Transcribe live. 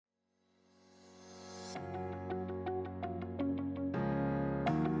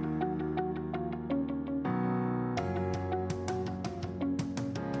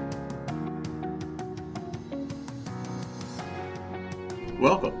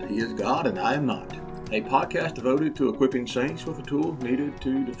Welcome to He is God and I am not, a podcast devoted to equipping saints with the tools needed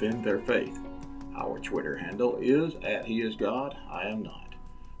to defend their faith. Our Twitter handle is @HeIsGodIamNot.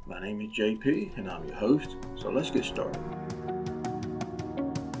 My name is JP and I'm your host, so let's get started.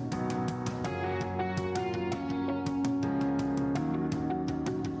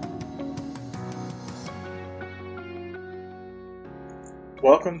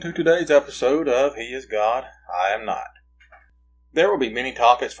 Welcome to today's episode of He is God, I am not. There will be many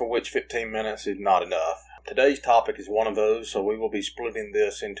topics for which 15 minutes is not enough. Today's topic is one of those, so we will be splitting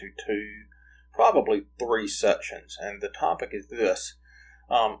this into two, probably three sections. And the topic is this.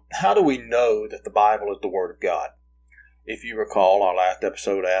 How do we know that the Bible is the Word of God? If you recall, our last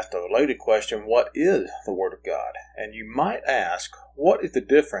episode asked a related question, what is the Word of God? And you might ask, what is the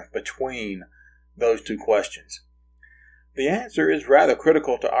difference between those two questions? The answer is rather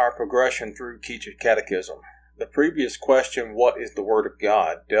critical to our progression through Keach's Catechism. The previous question, what is the Word of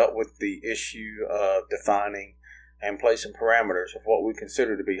God, dealt with the issue of defining and placing parameters of what we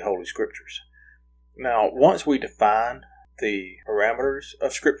consider to be Holy Scriptures. Now, once we define the parameters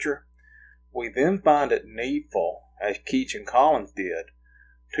of Scripture, we then find it needful, as Keach and Collins did,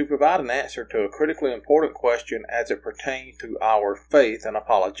 to provide an answer to a critically important question as it pertains to our faith and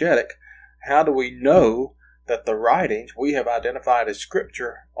apologetic. How do we know that the writings we have identified as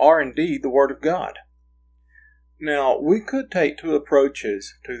Scripture are indeed the Word of God? Now, we could take two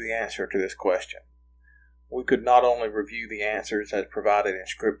approaches to the answer to this question. We could not only review the answers as provided in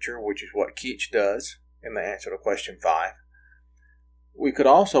Scripture, which is what Keach does in the answer to question 5. We could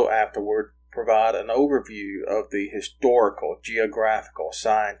also afterward provide an overview of the historical, geographical,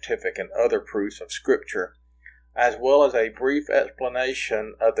 scientific, and other proofs of Scripture, as well as a brief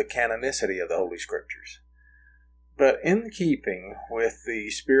explanation of the canonicity of the Holy Scriptures. But in keeping with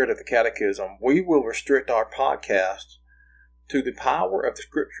the spirit of the Catechism, we will restrict our podcast to the power of the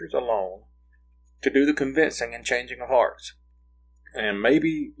Scriptures alone to do the convincing and changing of hearts. And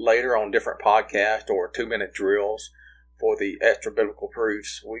maybe later on different podcasts or 2-minute drills for the extra biblical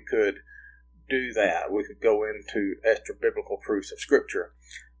proofs, we could do that. We could go into extra biblical proofs of Scripture.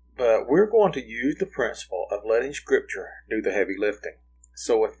 But we're going to use the principle of letting Scripture do the heavy lifting.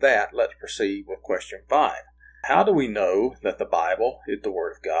 So with that, let's proceed with question 5. How do we know that the Bible is the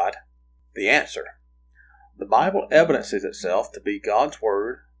Word of God? The answer. The Bible evidences itself to be God's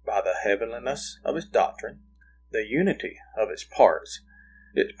Word by the heavenliness of its doctrine, the unity of its parts,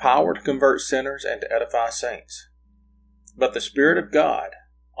 its power to convert sinners and to edify saints. But the Spirit of God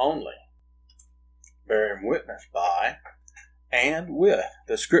only, bearing witness by and with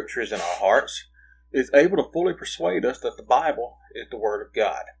the Scriptures in our hearts, is able to fully persuade us that the Bible is the Word of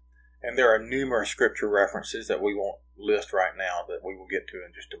God. And there are numerous Scripture references that we won't list right now that we will get to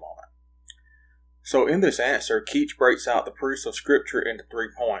in just a moment. So in this answer, Keach breaks out the proofs of Scripture into 3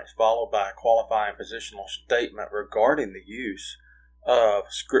 points, followed by a qualifying positional statement regarding the use of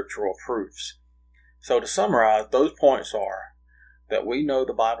scriptural proofs. So to summarize, those points are that we know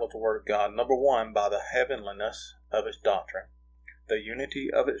the Bible is the Word of God, number 1, by the heavenliness of its doctrine, the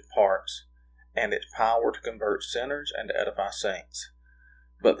unity of its parts, and its power to convert sinners and to edify saints.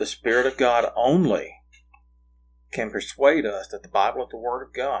 But the Spirit of God only can persuade us that the Bible is the Word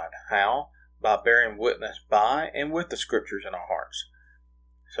of God. How? By bearing witness by and with the Scriptures in our hearts.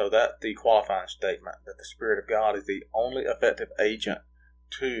 So that's the qualifying statement, that the Spirit of God is the only effective agent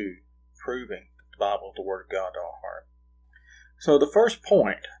to proving that the Bible is the Word of God to our heart. So the first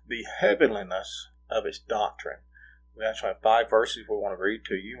point, the heavenliness of its doctrine. We actually have 5 verses we want to read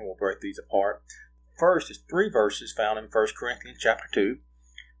to you, and we'll break these apart. First is 3 verses found in 1 Corinthians chapter 2.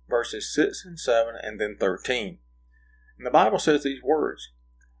 Verses 6 and 7, and then 13. And the Bible says these words,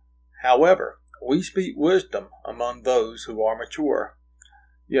 "However, we speak wisdom among those who are mature,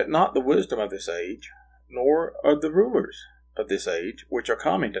 yet not the wisdom of this age, nor of the rulers of this age, which are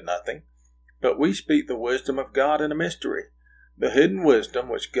coming to nothing, but we speak the wisdom of God in a mystery, the hidden wisdom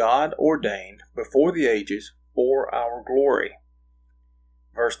which God ordained before the ages for our glory."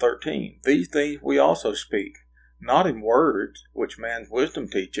 Verse 13, "These things we also speak, not in words which man's wisdom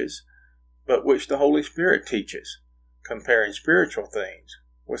teaches, but which the Holy Spirit teaches, comparing spiritual things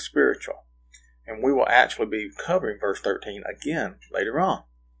with spiritual." And we will actually be covering verse 13 again later on.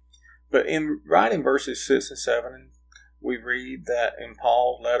 But in writing verses 6 and 7, we read that in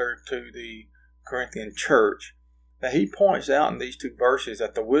Paul's letter to the Corinthian church, that he points out in these 2 verses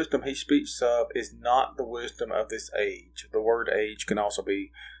that the wisdom he speaks of is not the wisdom of this age. The word age can also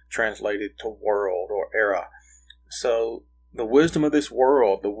be translated to world or era. So the wisdom of this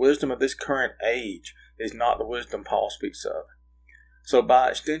world, the wisdom of this current age, is not the wisdom Paul speaks of. So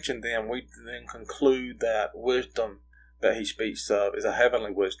by extension then, we then conclude that wisdom that he speaks of is a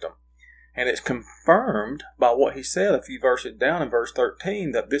heavenly wisdom. And it's confirmed by what he said a few verses down in verse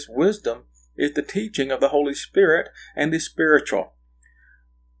 13, that this wisdom is the teaching of the Holy Spirit and is spiritual.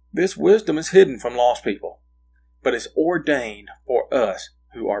 This wisdom is hidden from lost people, but is ordained for us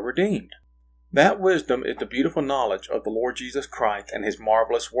who are redeemed. That wisdom is the beautiful knowledge of the Lord Jesus Christ and his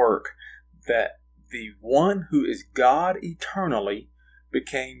marvelous work, that the one who is God eternally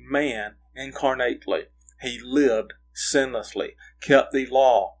became man incarnately. He lived sinlessly, kept the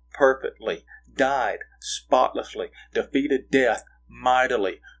law perfectly, died spotlessly, defeated death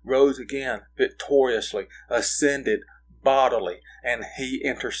mightily, rose again victoriously, ascended bodily, and he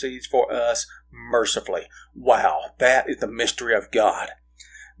intercedes for us mercifully. Wow, that is the mystery of God.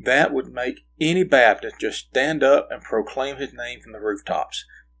 That would make any Baptist just stand up and proclaim his name from the rooftops.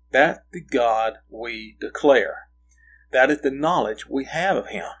 That's the God we declare. That is the knowledge we have of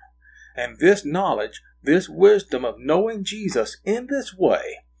him. And this knowledge, this wisdom of knowing Jesus in this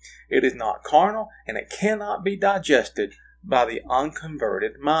way, it is not carnal and it cannot be digested by the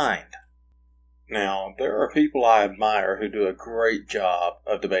unconverted mind. Now, there are people I admire who do a great job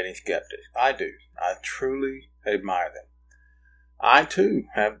of debating skeptics. I do. I truly admire them. I too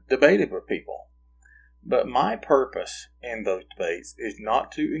have debated with people. But my purpose in those debates is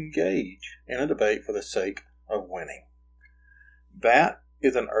not to engage in a debate for the sake of winning. That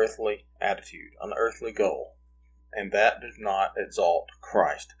is an earthly attitude, an earthly goal, and that does not exalt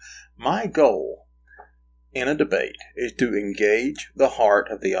Christ. My goal in a debate is to engage the heart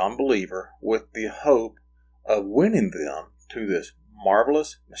of the unbeliever with the hope of winning them to this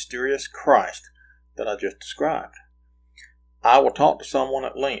marvelous, mysterious Christ that I just described. I will talk to someone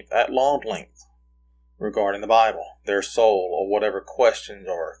at long length, regarding the Bible, their soul, or whatever questions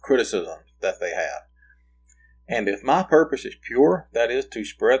or criticisms that they have. And if my purpose is pure, that is to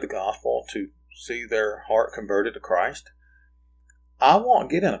spread the gospel, to see their heart converted to Christ, I won't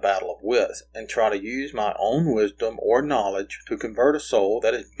get in a battle of wits and try to use my own wisdom or knowledge to convert a soul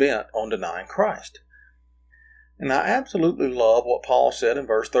that is bent on denying Christ. And I absolutely love what Paul said in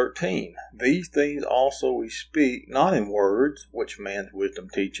verse 13. These things also we speak, not in words, which man's wisdom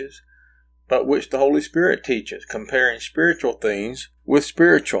teaches, but which the Holy Spirit teaches, comparing spiritual things with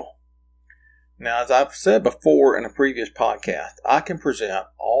spiritual. Now, as I've said before in a previous podcast, I can present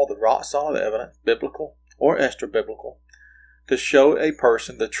all the rock-solid evidence, biblical or extra-biblical, to show a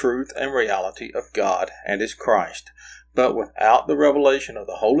person the truth and reality of God and his Christ. But without the revelation of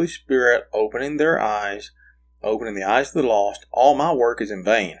the Holy Spirit opening their eyes, opening the eyes of the lost, all my work is in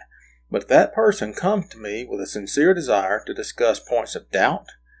vain. But if that person comes to me with a sincere desire to discuss points of doubt,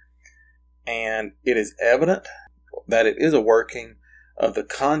 and it is evident that it is a working of the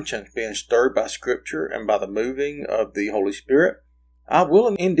conscience being stirred by Scripture and by the moving of the Holy Spirit, I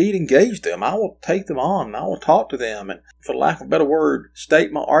will indeed engage them. I will take them on, and I will talk to them, and for lack of a better word,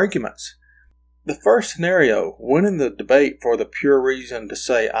 state my arguments. The first scenario, winning the debate for the pure reason to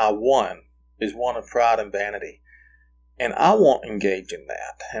say I won, is one of pride and vanity. And I won't engage in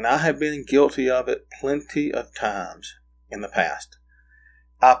that, and I have been guilty of it plenty of times in the past.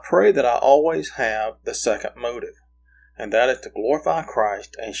 I pray that I always have the second motive, and that is to glorify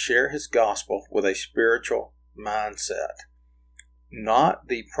Christ and share his gospel with a spiritual mindset. Not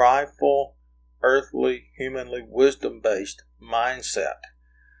the prideful, earthly, humanly, wisdom-based mindset.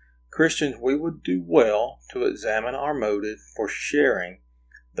 Christians, we would do well to examine our motive for sharing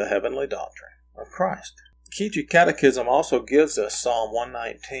the heavenly doctrine of Christ. The Keachie Catechism also gives us Psalm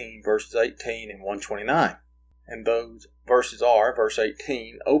 119, verses 18 and 129. And those verses are, verse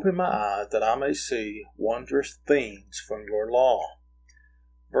 18, "Open my eyes that I may see wondrous things from your law."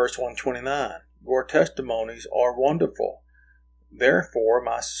 Verse 129, "Your testimonies are wonderful. Therefore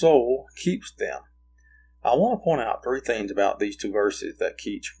my soul keeps them." I want to point out three things about these two verses that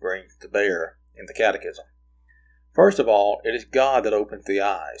Keach brings to bear in the Catechism. First of all, it is God that opens the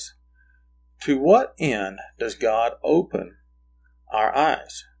eyes. To what end does God open our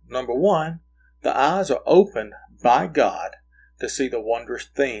eyes? Number one, the eyes are opened by God to see the wondrous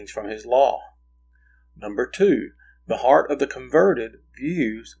things from his law. Number two, the heart of the converted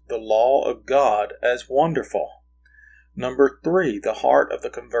views the law of God as wonderful. Number three, the heart of the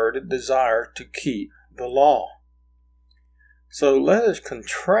converted desires to keep the law. So let us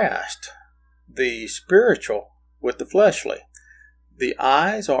contrast the spiritual with the fleshly. The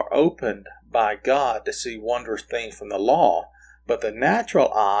eyes are opened by God to see wondrous things from the law, but the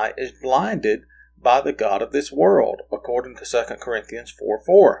natural eye is blinded by the god of this world, according to 2 Corinthians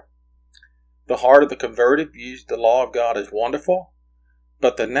 4:4. The heart of the converted views the law of God as wonderful,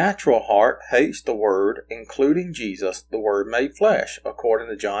 but the natural heart hates the Word, including Jesus, the Word made flesh, according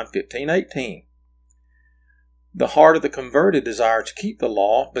to John 15:18. The heart of the converted desires to keep the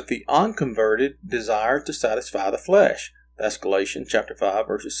law, but the unconverted desires to satisfy the flesh. That's Galatians chapter 5,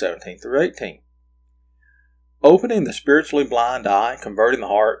 verses 17 through 18. Opening the spiritually blind eye, converting the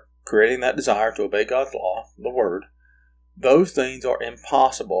heart, creating that desire to obey God's law, the Word, those things are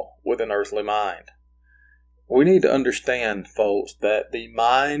impossible with an earthly mind. We need to understand, folks, that the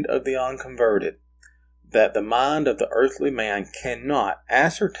mind of the unconverted, that the mind of the earthly man cannot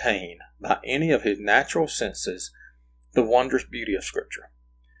ascertain by any of his natural senses the wondrous beauty of Scripture.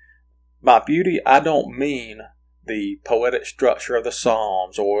 By beauty, I don't mean the poetic structure of the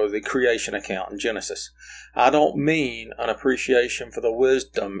Psalms or the creation account in Genesis. I don't mean an appreciation for the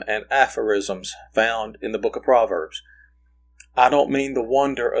wisdom and aphorisms found in the book of Proverbs. I don't mean the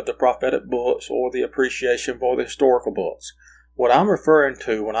wonder of the prophetic books or the appreciation for the historical books. What I'm referring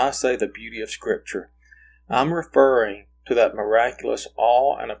to when I say the beauty of Scripture, I'm referring to that miraculous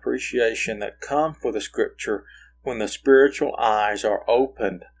awe and appreciation that comes for the Scripture when the spiritual eyes are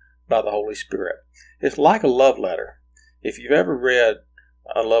opened by the Holy Spirit. It's like a love letter. If you've ever read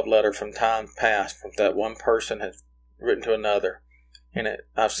a love letter from times past from that one person has written to another, and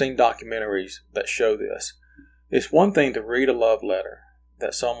I've seen documentaries that show this. It's one thing to read a love letter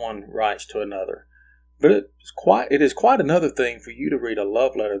that someone writes to another, but it is quite another thing for you to read a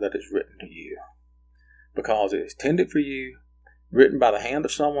love letter that is written to you, because it is intended for you, written by the hand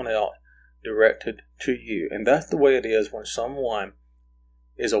of someone else, directed to you. And that's the way it is when someone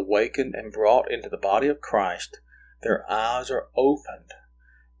is awakened and brought into the body of Christ. Their eyes are opened,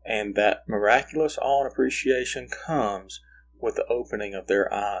 and that miraculous awe and appreciation comes with the opening of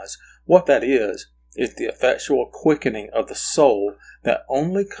their eyes. What that is the effectual quickening of the soul that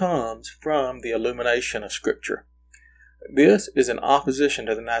only comes from the illumination of Scripture. This is in opposition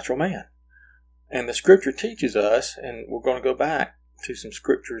to the natural man. And the Scripture teaches us, and we're going to go back to some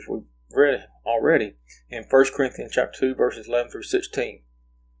Scriptures we've read already, in 1 Corinthians chapter 2, verses 11 through 16.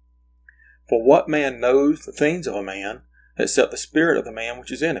 For what man knows the things of a man, except the spirit of the man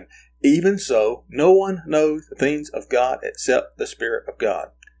which is in him? Even so, no one knows the things of God except the Spirit of God.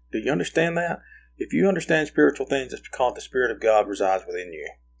 Do you understand that? If you understand spiritual things, it's because the Spirit of God resides within you.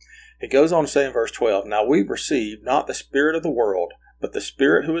 It goes on to say in verse 12, Now we receive not the spirit of the world, but the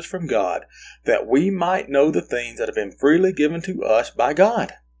Spirit who is from God, that we might know the things that have been freely given to us by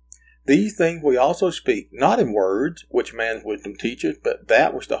God. These things we also speak, not in words, which man's wisdom teaches, but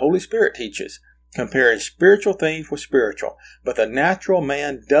that which the Holy Spirit teaches, comparing spiritual things with spiritual. But the natural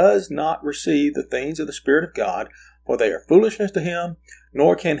man does not receive the things of the Spirit of God, for they are foolishness to him,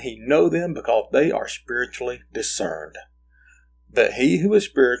 nor can he know them, because they are spiritually discerned. That he who is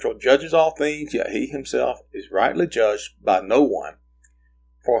spiritual judges all things, yet he himself is rightly judged by no one.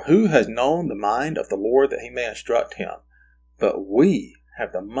 For who has known the mind of the Lord that he may instruct him? But we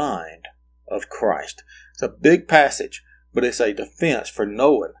have the mind of Christ. It's a big passage, but it's a defense for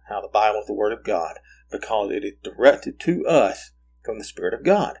knowing how the Bible is the Word of God, because it is directed to us from the Spirit of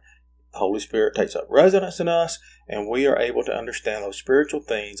God. The Holy Spirit takes up residence in us, and we are able to understand those spiritual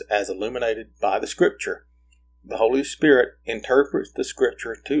things as illuminated by the Scripture. The Holy Spirit interprets the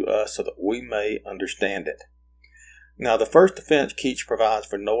Scripture to us so that we may understand it. Now, the first defense Keach provides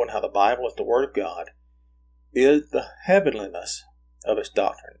for knowing how the Bible is the Word of God is the heavenliness of its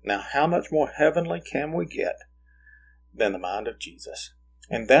doctrine. Now, how much more heavenly can we get than the mind of Jesus?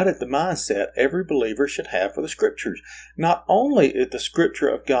 And that is the mindset every believer should have for the Scriptures. Not only is the Scripture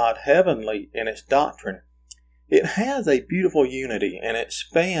of God heavenly in its doctrine, it has a beautiful unity, and it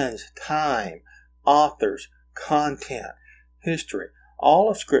spans time, authors, content, history. All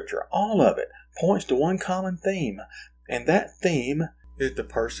of Scripture, all of it, points to one common theme, and that theme is the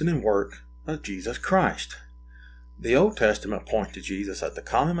person and work of Jesus Christ. The Old Testament points to Jesus as the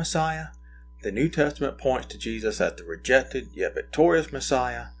common Messiah. The New Testament points to Jesus as the rejected yet victorious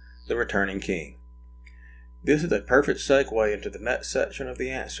Messiah, the returning King. This is a perfect segue into the next section of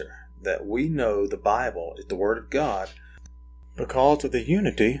the answer, that we know the Bible is the Word of God because of the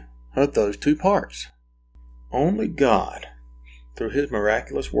unity of those two parts. Only God, through His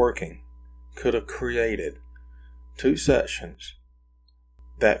miraculous working, could have created two sections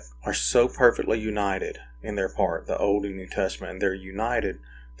that are so perfectly united in their part, the Old and New Testament, and they're united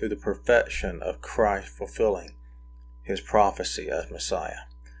through the perfection of Christ fulfilling His prophecy as Messiah.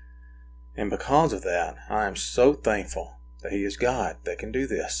 And because of that, I am so thankful that He is God that can do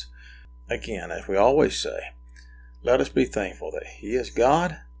this. Again, as we always say, let us be thankful that He is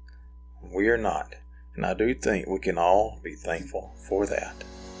God, and we are not. And I do think we can all be thankful for that.